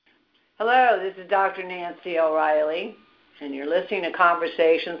Hello, this is Dr. Nancy O'Reilly, and you're listening to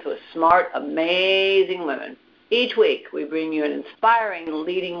Conversations with Smart, Amazing Women. Each week, we bring you an inspiring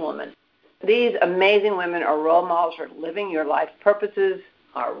leading woman. These amazing women are role models for living your life purposes,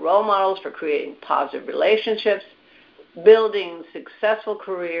 are role models for creating positive relationships, building successful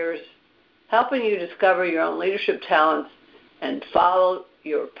careers, helping you discover your own leadership talents, and follow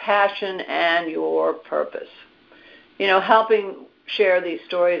your passion and your purpose. You know, helping share these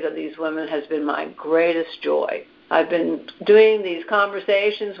stories of these women has been my greatest joy. I've been doing these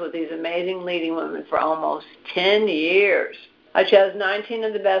conversations with these amazing leading women for almost 10 years. I chose 19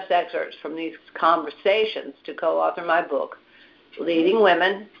 of the best excerpts from these conversations to co-author my book, Leading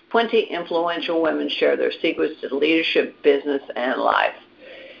Women, 20 Influential Women Share Their Secrets to Leadership, Business, and Life.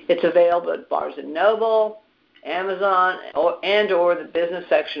 It's available at Barnes & Noble, Amazon, or the business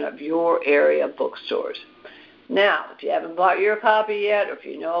section of your area bookstores. Now, if you haven't bought your copy yet, or if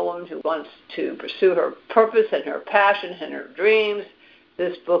you know a woman who wants to pursue her purpose and her passion and her dreams,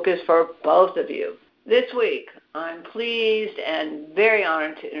 this book is for both of you. This week, I'm pleased and very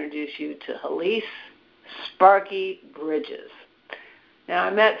honored to introduce you to Halise Sparky Bridges. Now, I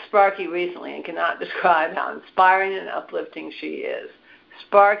met Sparky recently and cannot describe how inspiring and uplifting she is.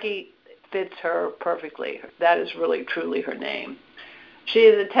 Sparky fits her perfectly. That is really, truly her name. She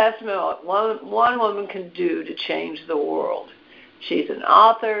is a testament of what one woman can do to change the world. She's an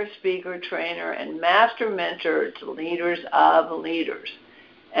author, speaker, trainer, and master mentor to leaders of leaders.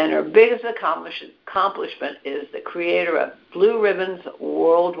 And her biggest accomplishment is the creator of Blue Ribbons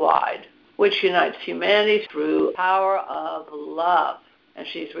Worldwide, which unites humanity through the power of love. And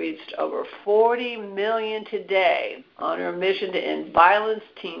she's reached over 40 million today on her mission to end violence,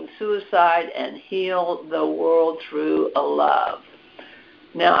 teen suicide, and heal the world through love.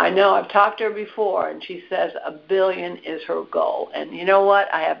 Now, I know I've talked to her before, and she says 1 billion is her goal. And you know what?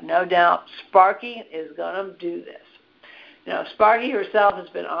 I have no doubt Sparky is going to do this. Now, Sparky herself has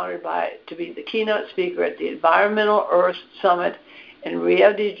been honored to be the keynote speaker at the Environmental Earth Summit in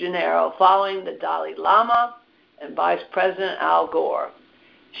Rio de Janeiro following the Dalai Lama and Vice President Al Gore.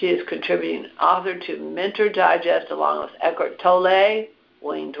 She is contributing author to Mentor Digest along with Eckhart Tolle,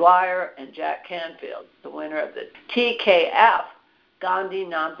 Wayne Dwyer, and Jack Canfield, the winner of the TKF Gandhi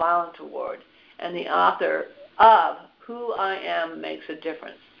Nonviolence Award, and the author of Who I Am Makes a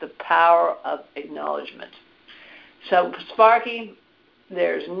Difference, The Power of Acknowledgement. So, Sparky,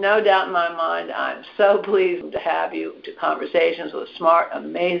 there's no doubt in my mind I'm so pleased to have you to Conversations with Smart,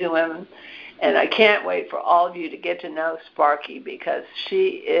 Amazing Women, and I can't wait for all of you to get to know Sparky because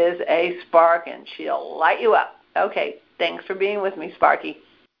she is a spark and she'll light you up. Okay, thanks for being with me, Sparky.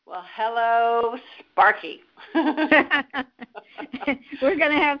 Well, hello, Sparky. We're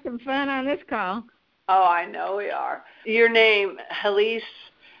going to have some fun on this call. Oh, I know we are. Your name, Halise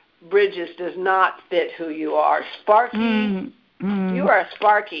Bridges, does not fit who you are. Sparky, you are a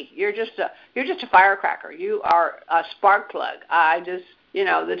Sparky. You're just a firecracker. You are a spark plug.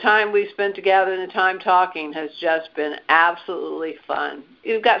 The time we spent together and the time talking has just been absolutely fun.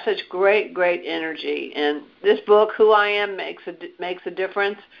 You've got such great, great energy. And this book, Who I Am Makes a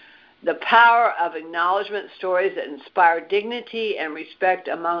Difference, The Power of Acknowledgement, Stories that Inspire Dignity and Respect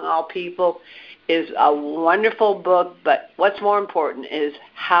Among All People, is a wonderful book. But what's more important is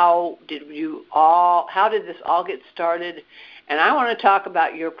how did this all get started? And I want to talk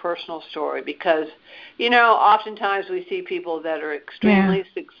about your personal story because, oftentimes we see people that are extremely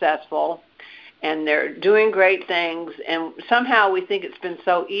successful and they're doing great things, and somehow we think it's been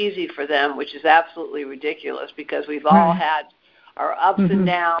so easy for them, which is absolutely ridiculous because we've all had our ups and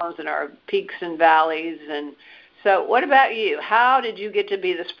downs and our peaks and valleys. And so what about you? How did you get to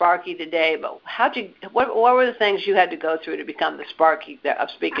be the Sparky today? But what were the things you had to go through to become the Sparky that I'm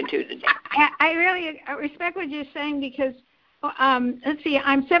speaking to today? I really respect what you're saying because let's see,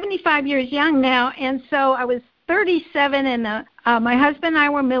 I'm 75 years young now, and so I was 37, and my husband and I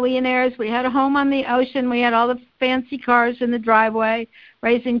were millionaires. We had a home on the ocean. We had all the fancy cars in the driveway,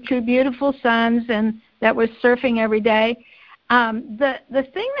 raising 2 beautiful sons, and that was surfing every day. The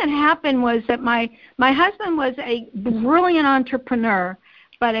thing that happened was that my husband was a brilliant entrepreneur,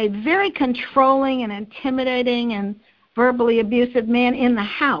 but a very controlling and intimidating and verbally abusive man in the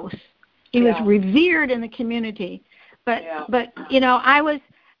house. He was revered in the community. But I was,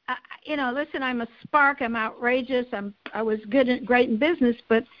 listen, I'm a spark. I'm outrageous. I was great in business,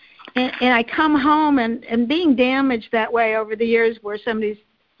 but and I come home and being damaged that way over the years, where somebody's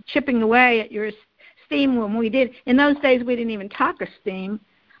chipping away at your esteem. When we did in those days, we didn't even talk esteem.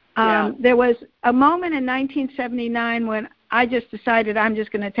 There was a moment in 1979 when I just decided I'm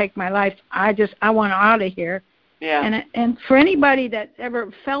just going to take my life. I want out of here. Yeah. And for anybody that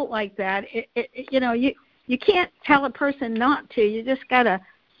ever felt like that, you can't tell a person not to. You just gotta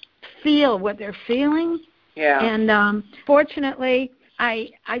feel what they're feeling. Yeah. And fortunately, I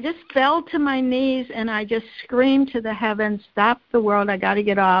just fell to my knees and I just screamed to the heavens, "Stop the world! I got to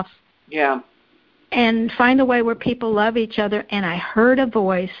get off." Yeah. And find a way where people love each other. And I heard a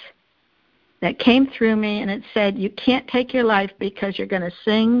voice that came through me, and it said, "You can't take your life because you're going to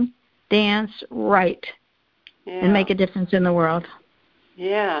sing, dance, write, and make a difference in the world."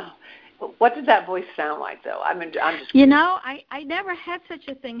 Yeah. What did that voice sound like, though? I'm just. I never had such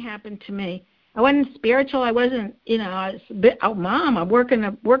a thing happen to me. I wasn't spiritual. I wasn't, I was a bit, Mom, I'm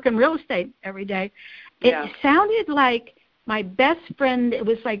working real estate every day. It sounded like my best friend. It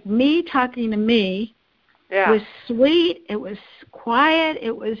was like me talking to me. Yeah. It was sweet. It was quiet.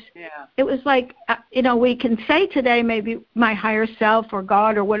 It was like, we can say today maybe my higher self or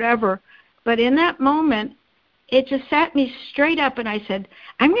God or whatever, but in that moment, it just sat me straight up, and I said,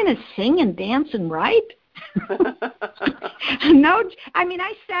 "I'm going to sing and dance and write?" No,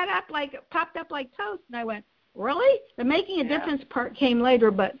 I sat up popped up like toast, and I went, "Really?" The making a difference part came later,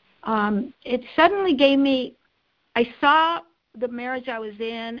 but it suddenly gave me, I saw the marriage I was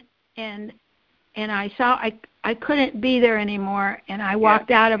in, and I saw I couldn't be there anymore, and I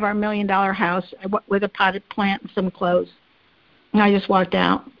walked out of our $1 million house with a potted plant and some clothes, and I just walked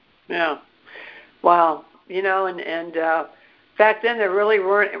out. Yeah. Wow. And back then there really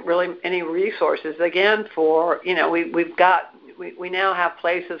weren't any resources. Again, for we now have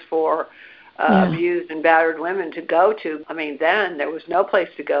places for abused and battered women to go to. Then there was no place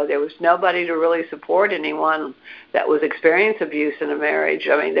to go. There was nobody to really support anyone that was experiencing abuse in a marriage.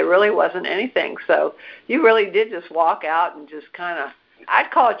 There really wasn't anything. So you really did just walk out and just kind of, I'd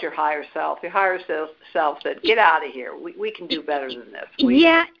call it your higher self. Your higher self said, "Get out of here. We can do better than this.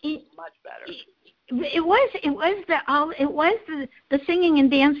 Much better." It was the singing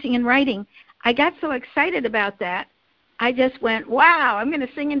and dancing and writing. I got so excited about that. I just went, "Wow, I'm going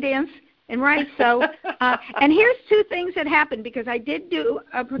to sing and dance and write." So, and here's two things that happened, because I did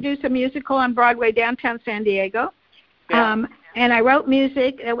produce a musical on Broadway downtown San Diego, and I wrote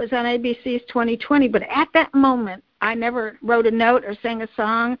music that was on ABC's 2020. But at that moment, I never wrote a note or sang a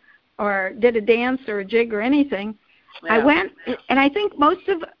song or did a dance or a jig or anything. Yeah. I went, and I think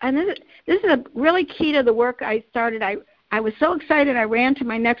and this is a really key to the work I started. I was so excited, I ran to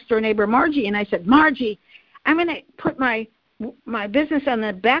my next door neighbor, Margie, and I said, "Margie, I'm going to put my business on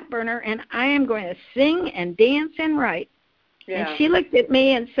the back burner, and I am going to sing and dance and write." Yeah. And she looked at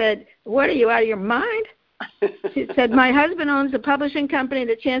me and said, "What, are you out of your mind?" She said, "My husband owns a publishing company.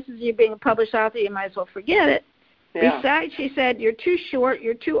 The chances of you being a published author, you might as well forget it. Yeah. Besides," she said, "you're too short,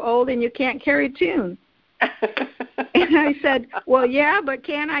 you're too old, and you can't carry a tune." And I said, "Well, yeah, but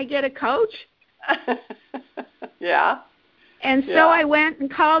can I get a coach?" Yeah. And so I went and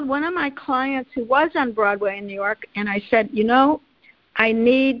called one of my clients who was on Broadway in New York, and I said, "I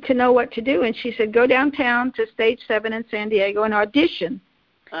need to know what to do." And she said, "Go downtown to Stage 7 in San Diego and audition."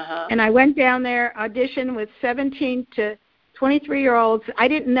 Uh-huh. And I went down there, auditioned with 17 to 23-year-olds. I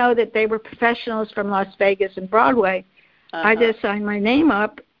didn't know that they were professionals from Las Vegas and Broadway. Uh-huh. I just signed my name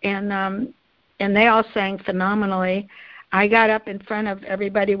up, and they all sang phenomenally. I got up in front of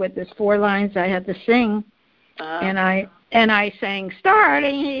everybody with this 4 lines I had to sing, and I sang,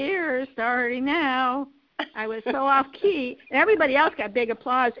 "Starting here, starting now." I was so off key. Everybody else got big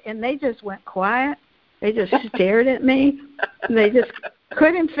applause, and they just went quiet. They just stared at me. They just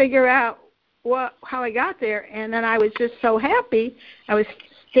couldn't figure out how I got there. And then I was just so happy. I was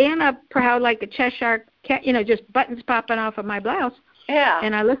standing up proud like a Cheshire cat, just buttons popping off of my blouse. Yeah.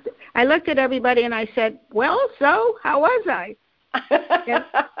 And I looked at everybody and I said, "Well, so how was I?"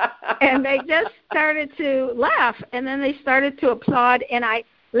 and they just started to laugh, and then they started to applaud, and I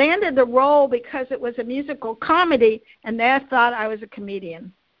landed the role because it was a musical comedy, and they thought I was a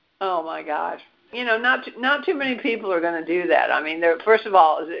comedian. Oh my gosh. Not too many people are going to do that. First of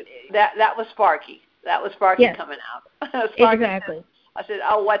all, that was Sparky. That was Sparky coming out. Sparky exactly. I said,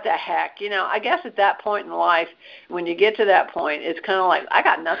 "Oh, what the heck?" I guess at that point in life, when you get to that point, it's kind of like, I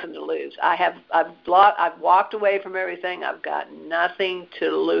got nothing to lose. I've walked away from everything. I've got nothing to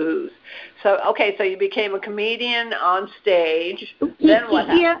lose. So you became a comedian on stage. Then what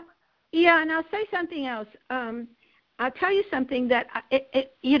happened? Yeah, and I'll say something else. I'll tell you something that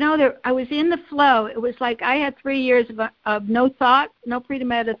I was in the flow. It was like I had 3 years of no thought, no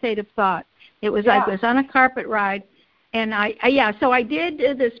premeditative thought. It was like I was on a carpet ride. And so I did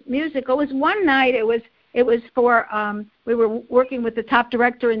this musical. It was one night. It was for we were working with the top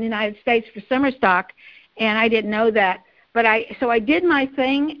director in the United States for summer stock, and I didn't know that. but I did my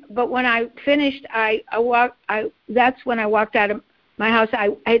thing. But when I finished, that's when I walked out of my house.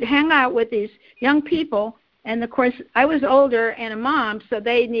 I'd hang out with these young people, and of course I was older and a mom, so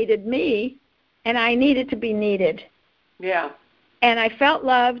they needed me, and I needed to be needed. Yeah. And I felt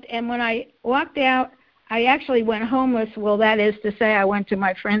loved. And when I walked out, I actually went homeless. Well, that is to say, I went to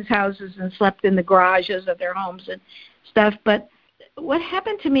my friends' houses and slept in the garages of their homes and stuff. But what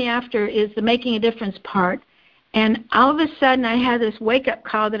happened to me after is the making a difference part. And all of a sudden, I had this wake-up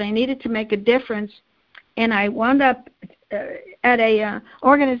call that I needed to make a difference. And I wound up at a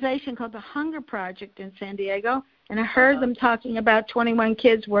organization called the Hunger Project in San Diego. And I heard them talking about 21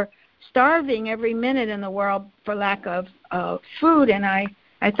 kids were starving every minute in the world for lack of food. And I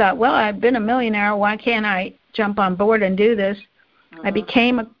thought, well, I've been a millionaire. Why can't I jump on board and do this? I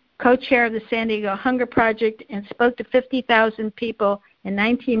became a co-chair of the San Diego Hunger Project and spoke to 50,000 people in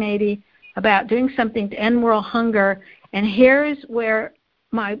 1980 about doing something to end world hunger. And here's where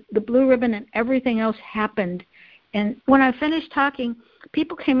the blue ribbon and everything else happened. And when I finished talking,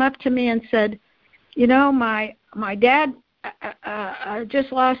 people came up to me and said, you know, my dad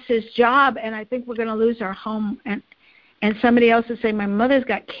just lost his job, and I think we're going to lose our home. And somebody else would say, my mother's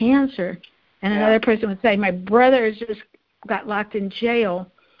got cancer. And another person would say, my brother has just got locked in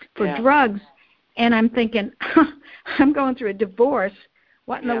jail for drugs. And I'm thinking, I'm going through a divorce.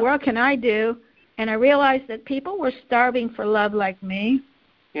 What in the world can I do? And I realized that people were starving for love like me.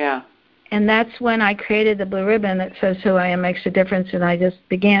 Yeah. And that's when I created the blue ribbon that says who I am makes a difference. And I just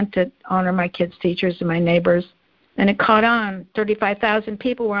began to honor my kids' teachers and my neighbors. And it caught on. 35,000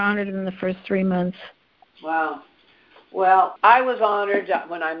 people were honored in the first 3 months. Wow. Well, I was honored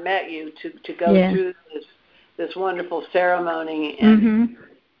when I met you to go through this wonderful ceremony, and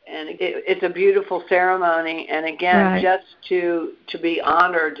it's a beautiful ceremony. And again, just to be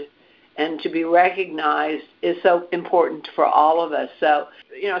honored and to be recognized is so important for all of us. So,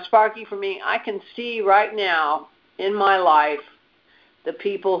 you know, Sparky, for me, I can see right now in my life the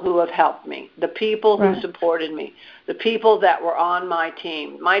people who have helped me, the people who supported me, the people that were on my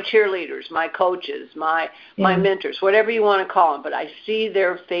team, my cheerleaders, my coaches, my mentors, whatever you want to call them. But I see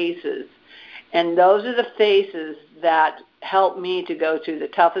their faces, and those are the faces that helped me to go through the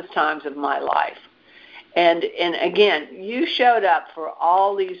toughest times of my life. And again, you showed up for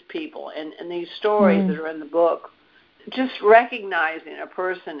all these people, and these stories that are in the book, just recognizing a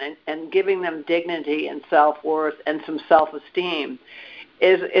person and giving them dignity and self-worth and some self-esteem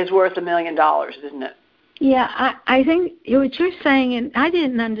is worth $1 million, isn't it? Yeah, I think what you're saying, and I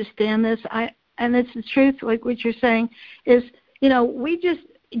didn't understand this, and it's the truth, like what you're saying, is, you know, we just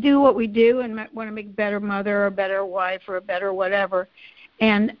do what we do and want to make a better mother or a better wife or a better whatever.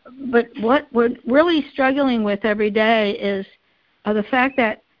 But what we're really struggling with every day is the fact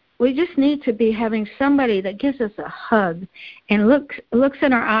that we just need to be having somebody that gives us a hug and looks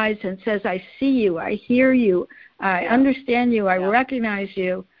in our eyes and says, I see you, I hear you, I understand you, I recognize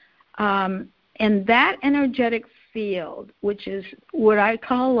you. And that energetic field, which is what I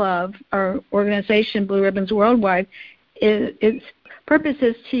call love, our organization, Blue Ribbons Worldwide, its purpose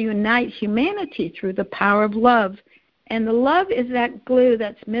is to unite humanity through the power of love. And the love is that glue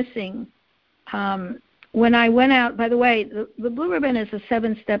that's missing. When I went out, by the way, the Blue Ribbon is a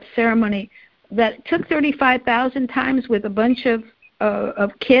 7-step ceremony that took 35,000 times with a bunch of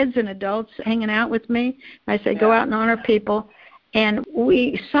kids and adults hanging out with me. I said, go out and honor people. And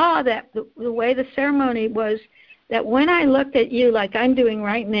we saw that the way the ceremony was that when I looked at you like I'm doing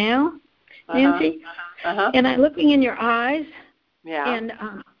right now, Nancy, and I'm looking in your eyes, and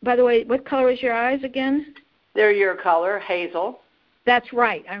by the way, what color is your eyes again? They're your color, hazel. That's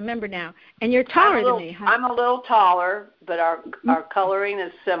right. I remember now. And you're taller than me. I'm a little taller, but our coloring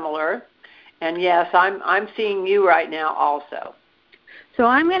is similar. And yes, I'm seeing you right now also. So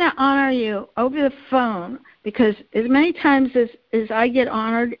I'm going to honor you over the phone because as many times as I get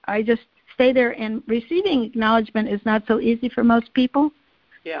honored, I just stay there. And receiving acknowledgement is not so easy for most people.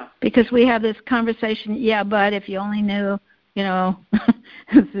 Yeah. Because we have this conversation, but if you only knew, you know,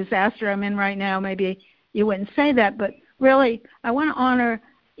 the disaster I'm in right now, maybe you wouldn't say that. But really, I want to honor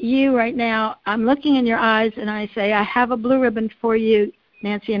you right now. I'm looking in your eyes, and I say, I have a blue ribbon for you,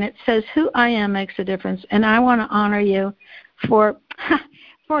 Nancy, and it says, who I am makes a difference. And I want to honor you for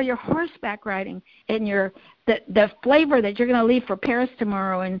your horseback riding and the flavor that you're going to leave for Paris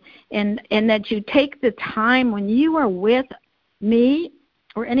tomorrow, and that you take the time when you are with me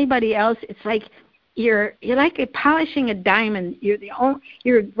or anybody else. It's like you're like polishing a diamond.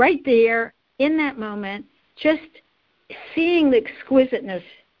 You're right there in that moment, just seeing the exquisiteness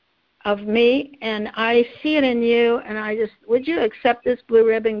of me, and I see it in you, and would you accept this blue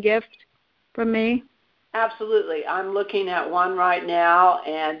ribbon gift from me? Absolutely. I'm looking at one right now,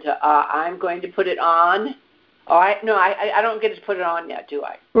 and I'm going to put it on. Oh, I don't get to put it on yet, do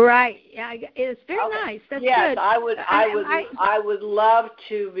I? Right. Yeah, it's very nice. That's yes, good. I would love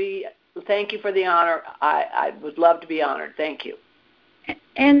to be. Thank you for the honor. I would love to be honored. Thank you.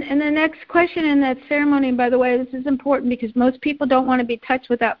 And the next question in that ceremony, by the way, this is important because most people don't want to be touched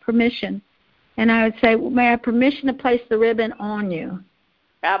without permission. And I would say, may I have permission to place the ribbon on you?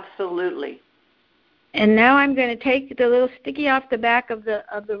 Absolutely. And now I'm going to take the little sticky off the back of the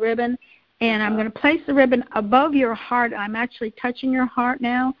ribbon, and I'm going to place the ribbon above your heart. I'm actually touching your heart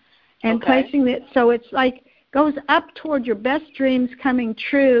now and placing it so it's like goes up toward your best dreams coming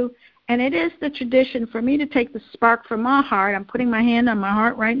true. And it is the tradition for me to take the spark from my heart. I'm putting my hand on my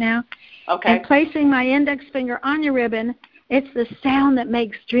heart right now. Okay. And placing my index finger on your ribbon. It's the sound that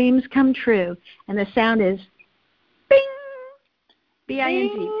makes dreams come true. And the sound is bing,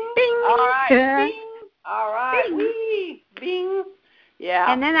 B-I-N-G. Bing. All right. Bing. All right. Bing. Wee. Bing.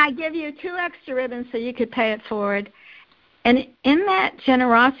 Yeah. And then I give you 2 extra ribbons so you could pay it forward. And in that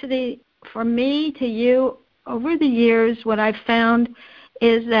generosity for me to you over the years, what I've found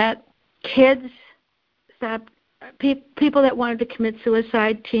is that kids stopped, people that wanted to commit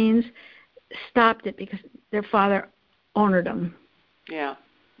suicide, teens, stopped it because their father honored them. Yeah,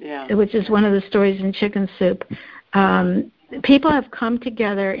 yeah. Which is one of the stories in Chicken Soup. People have come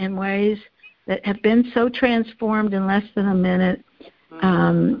together in ways that have been so transformed in less than a minute.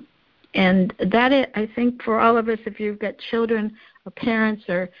 And that, I think, for all of us, if you've got children or parents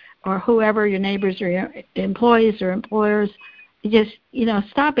or whoever, your neighbors or your employees or employers, just,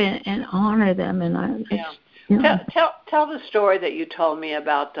 stop it and honor them. And tell the story that you told me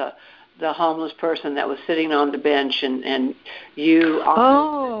about the homeless person that was sitting on the bench and you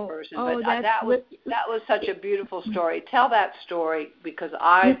honored the person. But that was such a beautiful story. Tell that story because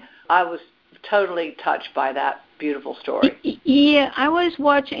I was totally touched by that beautiful story. Yeah, I was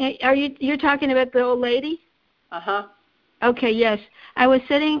watching. You're talking about the old lady? Uh-huh. Okay, yes. I was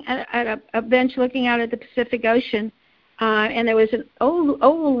sitting at a bench looking out at the Pacific Ocean, and there was an old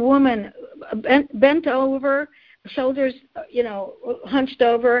woman bent over, shoulders, hunched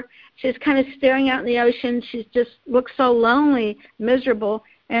over. She's kind of staring out in the ocean. She just looks so lonely, miserable.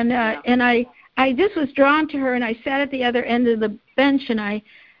 And I just was drawn to her, and I sat at the other end of the bench, and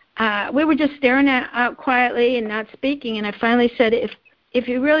we were just staring out quietly and not speaking. And I finally said, if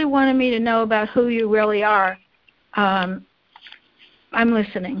you really wanted me to know about who you really are, I'm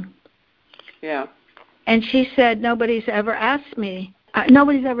listening. Yeah. And she said, nobody's ever asked me.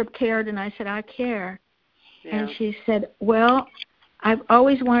 Nobody's ever cared. And I said, I care. Yeah. And she said, well, I've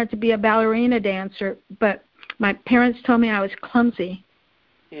always wanted to be a ballerina dancer, but my parents told me I was clumsy.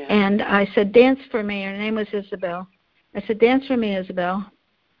 Yeah. And I said, dance for me. Her name was Isabel. I said, dance for me, Isabel.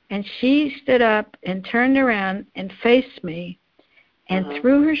 And she stood up and turned around and faced me and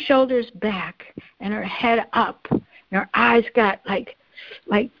threw her shoulders back and her head up. And her eyes got like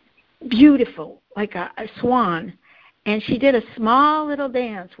beautiful, like a swan. And she did a small little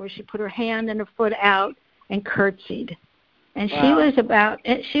dance where she put her hand and her foot out and curtsied. And she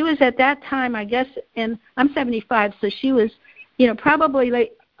was at that time, I guess, and I'm 75, so she was, probably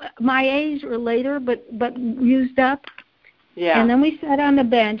like my age or later, but used up. Yeah. And then we sat on the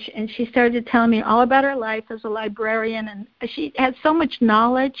bench, and she started telling me all about her life as a librarian, and she had so much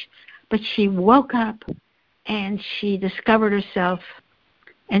knowledge, but she woke up, and she discovered herself,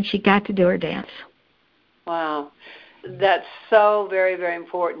 and she got to do her dance. Wow. That's so very, very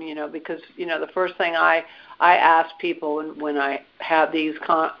important, because, the first thing I ask people when I have these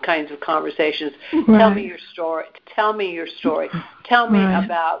kinds of conversations, tell me your story. Tell me your story. Tell me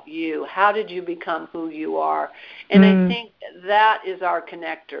about you. How did you become who you are? And I think that is our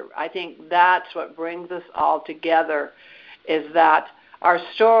connector. I think that's what brings us all together is that our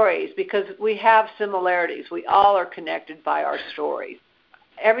stories, because we have similarities. We all are connected by our stories.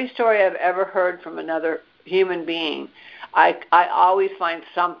 Every story I've ever heard from another human being, I always find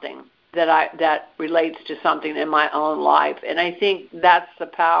something that relates to something in my own life. And I think that's the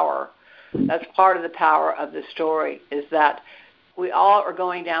power. That's part of the power of the story is that we all are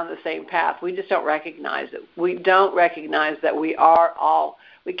going down the same path. We just don't recognize it. We don't recognize that we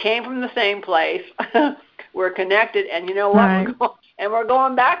came from the same place. We're connected, and you know what? Right. We're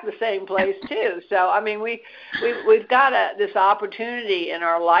going back to the same place too. So I mean, we've got this opportunity in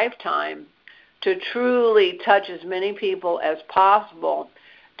our lifetime to truly touch as many people as possible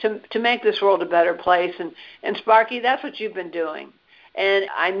to make this world a better place. And Sparky, that's what you've been doing. And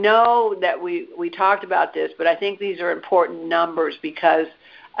I know that we talked about this, but I think these are important numbers because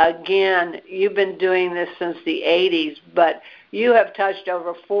Again, you've been doing this since the 80s, but you have touched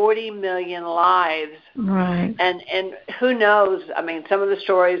over 40 million lives. Right. And who knows, I mean, some of the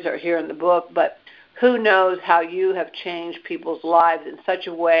stories are here in the book, but who knows how you have changed people's lives in such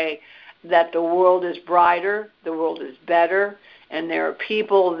a way that the world is brighter, the world is better, and there are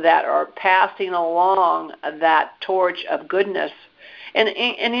people that are passing along that torch of goodness. And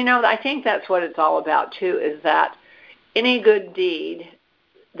I think that's what it's all about, too, is that any good deed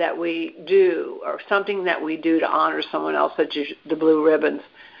that we do or something that we do to honor someone else, such as the Blue Ribbons,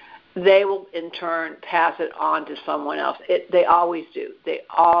 they will in turn pass it on to someone else. They always do. They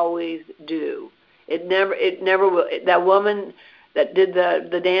always do. It never will. That woman that did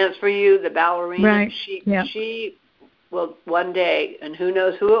the dance for you, the ballerina, right. she will one day, and who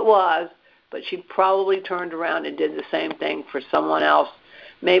knows who it was, but she probably turned around and did the same thing for someone else.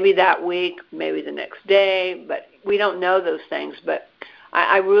 Maybe that week, maybe the next day, but we don't know those things. But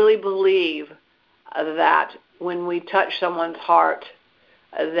I really believe that when we touch someone's heart,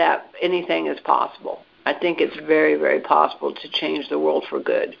 that anything is possible. I think it's very, very possible to change the world for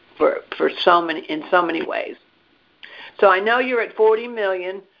good in so many ways. So I know you're at 40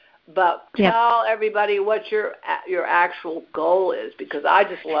 million, but tell everybody what your actual goal is, because I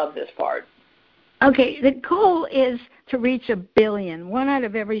just love this part. Okay, the goal is to reach 1 billion. 1 out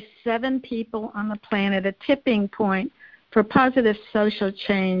of every 7 people on the planet, a tipping point for positive social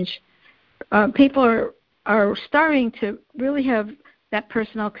change. People are starting to really have that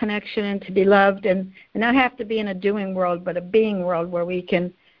personal connection and to be loved and not have to be in a doing world, but a being world where we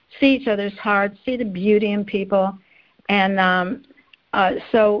can see each other's hearts, see the beauty in people. And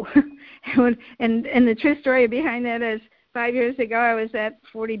so and the true story behind that is 5 years ago I was at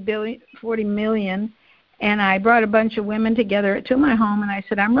 40 million, and I brought a bunch of women together to my home, and I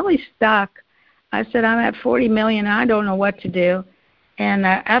said, I'm really stuck. I said, I'm at 40 million, and I don't know what to do. And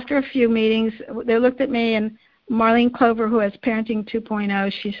after a few meetings, they looked at me, and Marlene Clover, who has Parenting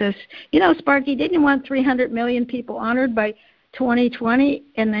 2.0, she says, Sparky, didn't you want 300 million people honored by 2020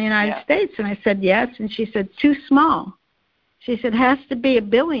 in the United States? And I said, yes. And she said, too small. She said, has to be 1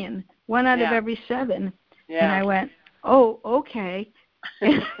 billion, 1 out of every 7. Yeah. And I went, oh, okay.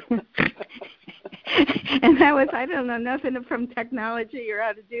 And that was, I don't know nothing from technology or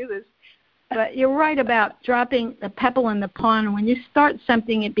how to do this. But you're right about dropping the pebble in the pond. When you start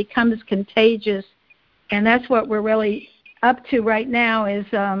something, it becomes contagious. And that's what we're really up to right now is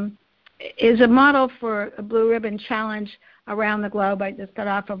a model for a Blue Ribbon Challenge around the globe. I just got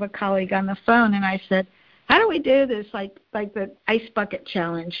off of a colleague on the phone, and I said, how do we do this like the Ice Bucket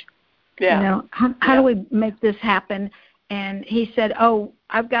Challenge? Yeah. How do we make this happen? And he said, oh,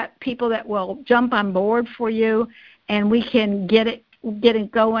 I've got people that will jump on board for you, and we can get it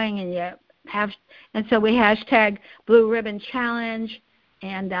going, and so we hashtag Blue Ribbon Challenge.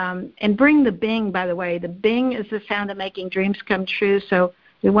 And bring the Bing, by the way. The Bing is the sound of making dreams come true. So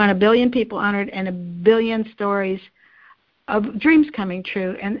we want 1 billion people honored and 1 billion stories of dreams coming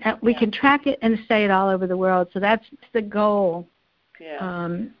true. And we can track it and say it all over the world. So that's the goal. Yeah.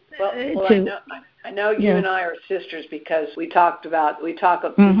 I know you and I are sisters because we talk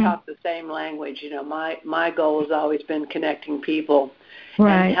the same language. My goal has always been connecting people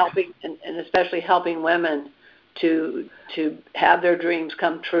and helping, and especially helping women to have their dreams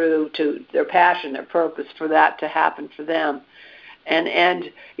come true, to their passion, their purpose, for that to happen for them.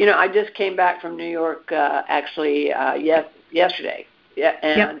 And I just came back from New York yesterday. Yeah,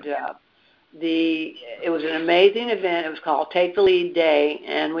 and it was an amazing event. It was called Take the Lead Day,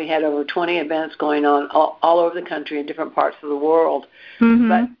 and we had over 20 events going on all over the country in different parts of the world. Mm-hmm.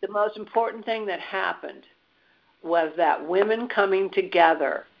 But the most important thing that happened was that women coming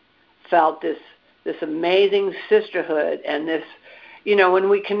together felt this amazing sisterhood, and this, when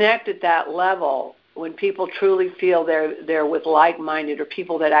we connect at that level, when people truly feel they're with like-minded or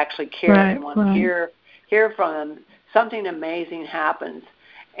people that actually care and want to hear from them, something amazing happens.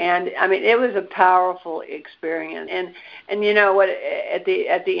 And I mean, it was a powerful experience. And you know what? At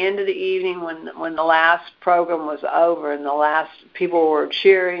the end of the evening, when the last program was over and the last people were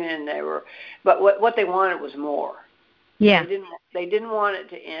cheering, but what they wanted was more. Yeah. They didn't want it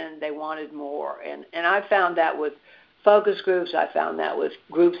to end. They wanted more. And I found that with focus groups. I found that with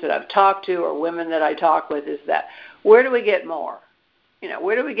groups that I've talked to or women that I talk with, is that where do we get more?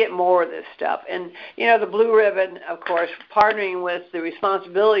 Where do we get more of this stuff? And, the Blue Ribbon, of course, partnering with the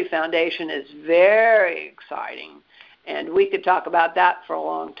Responsibility Foundation is very exciting. And we could talk about that for a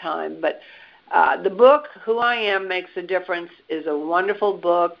long time. But the book, Who I Am Makes a Difference, is a wonderful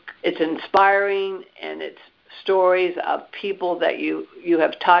book. It's inspiring, and it's stories of people that you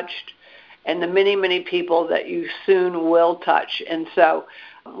have touched and the many, many people that you soon will touch. And so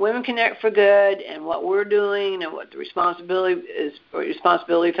Women Connect for Good and what we're doing and what the Responsibility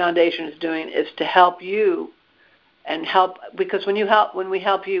Foundation is doing is to help you and help, because when we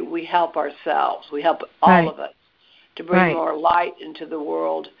help you, we help ourselves. We help all of us to bring more light into the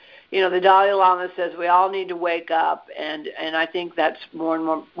world. The Dalai Lama says we all need to wake up, and I think that's more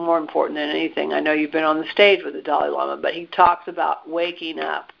important than anything. I know you've been on the stage with the Dalai Lama, but he talks about waking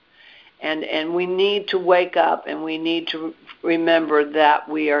up. And we need to wake up, and we need to remember that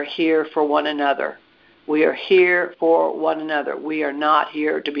we are here for one another. We are here for one another. We are not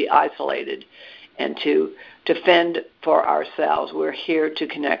here to be isolated and to fend for ourselves. We're here to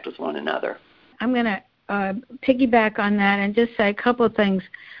connect with one another. I'm going to piggyback on that and just say a couple of things.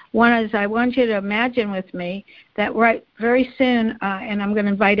 One is I want you to imagine with me that very soon, and I'm going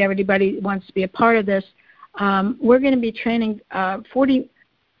to invite everybody who wants to be a part of this, we're going to be training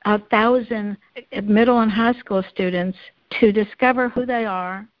 40,000 middle and high school students to discover who they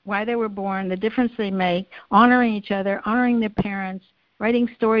are, why they were born, the difference they make, honoring each other, honoring their parents, writing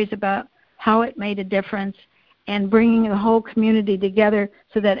stories about how it made a difference, and bringing the whole community together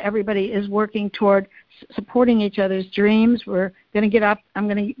so that everybody is working toward supporting each other's dreams. We're going to get up. I'm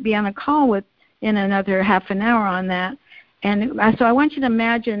going to be on a call in another half an hour on that. And so I want you to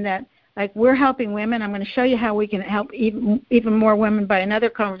imagine that, like, we're helping women. I'm going to show you how we can help even more women by another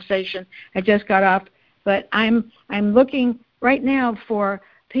conversation I just got off. But I'm looking right now for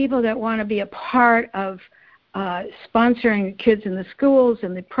people that want to be a part of sponsoring kids in the schools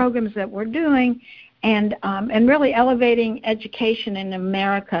and the programs that we're doing, and really elevating education in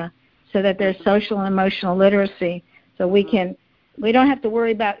America so that there's social and emotional literacy. So we don't have to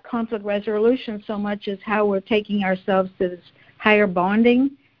worry about conflict resolution so much as how we're taking ourselves to this higher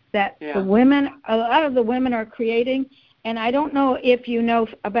bonding that a lot of the women are creating. And I don't know if you know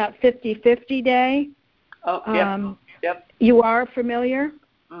about 50-50 Day. Oh, yep. You are familiar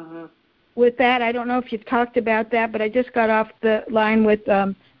with that? I don't know if you've talked about that, but I just got off the line with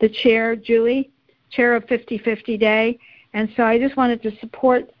the chair, Julie, chair of 50-50 Day. And so I just wanted to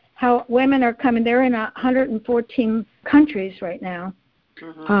support how women are coming. They're in 114 countries right now.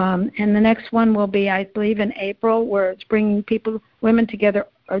 And the next one will be, I believe, in April, where it's bringing women together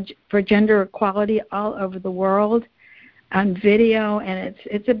for gender equality all over the world on video, and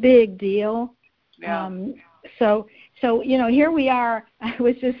it's a big deal. Yeah. So here we are. I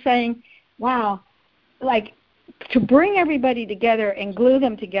was just saying, wow, like, to bring everybody together and glue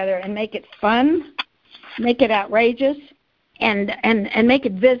them together and make it fun, make it outrageous, and make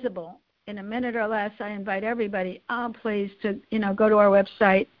it visible. In a minute or less, I invite everybody, please, to go to our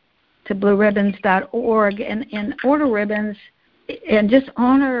website, to blueribbons.org, and order ribbons, and just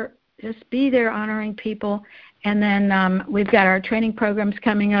be there honoring people. And then we've got our training programs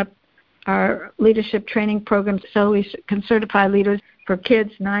coming up, our leadership training programs, so we can certify leaders for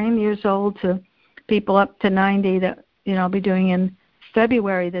kids 9 years old to people up to 90 that I'll be doing in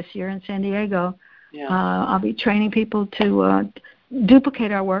February this year in San Diego. Yeah. I'll be training people to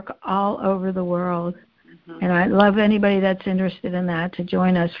duplicate our work all over the world. And I'd love anybody that's interested in that to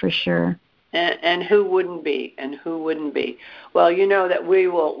join us for sure. And who wouldn't be? Well, you know that we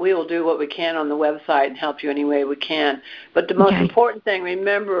will do what we can on the website and help you any way we can. But the most important thing,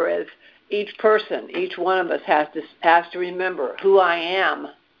 remember, is each person, each one of us has to remember who I am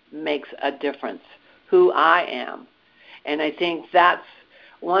makes a difference. Who I am. And I think that's,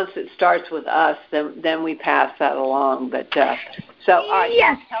 once it starts with us, then we pass that along. But so, all right,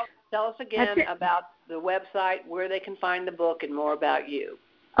 yes. Tell us again about the website, where they can find the book, and more about you.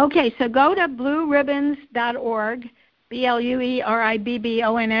 Okay, so go to blueribbons.org,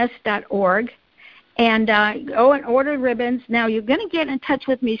 BLUERIBBONS.org, and go and order ribbons. Now, you're going to get in touch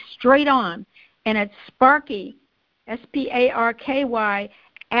with me straight on, and it's Sparky, SPARKY,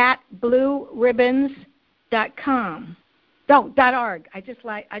 at blueribbons.com. No, .org. I just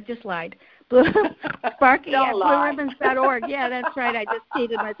lied. Sparky at blueribbons.org. Yeah, that's right. I just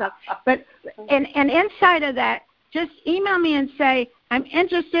cheated myself. But and inside of that, just email me and say, I'm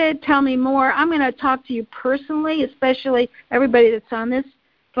interested. Tell me more. I'm going to talk to you personally, especially everybody that's on this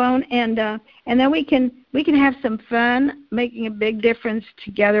phone, and then we can have some fun, making a big difference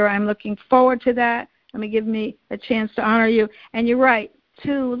together. I'm looking forward to that. Give me a chance to honor you. And you're right,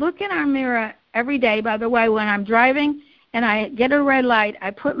 to look in our mirror every day. By the way, when I'm driving and I get a red light,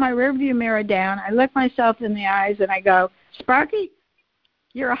 I put my rearview mirror down, I look myself in the eyes, and I go, Sparky,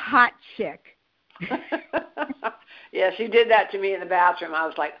 you're a hot chick. Yes, you did that to me in the bathroom. I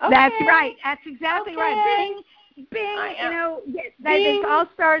was like, okay. That's right. That's exactly right. Bing, it all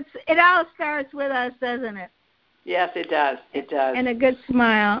starts with us, doesn't it? Yes, it does. And a good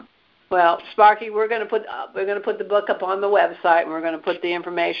smile. Well, Sparky, we're going to put the book up on the website, and we're going to put the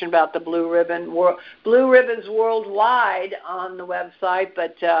information about the Blue Ribbons worldwide on the website.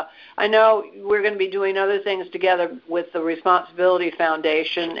 But I know we're going to be doing other things together with the Responsibility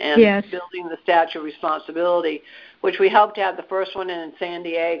Foundation and building the Statue of Responsibility, which we hope to have the first one in San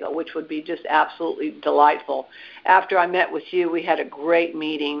Diego, which would be just absolutely delightful. After I met with you, we had a great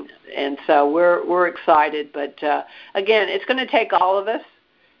meeting, and so we're excited. But again, it's going to take all of us.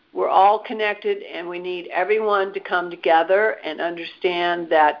 We're all connected, and we need everyone to come together and understand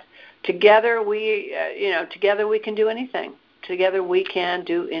that together we can do anything. Together we can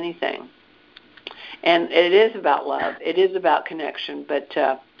do anything. And it is about love. It is about connection. But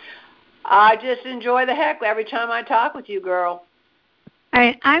I just enjoy the heck every time I talk with you, girl.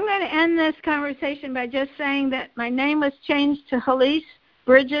 I'm going to end this conversation by just saying that my name was changed to Halise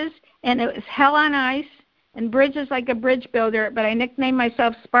Bridges, and it was Hell on Ice. And Bridge is like a bridge builder, but I nicknamed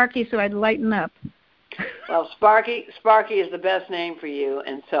myself Sparky so I'd lighten up. Well, Sparky is the best name for you,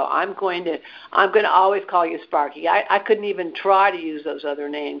 and so I'm going to always call you Sparky. I couldn't even try to use those other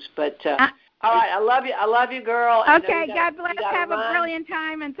names, but all right, I love you, girl. Okay, God bless. Have a brilliant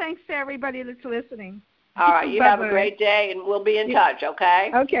time, and thanks to everybody that's listening. All right, you have a great day, and we'll be in touch. Okay.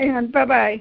 Okay, hon. Bye-bye.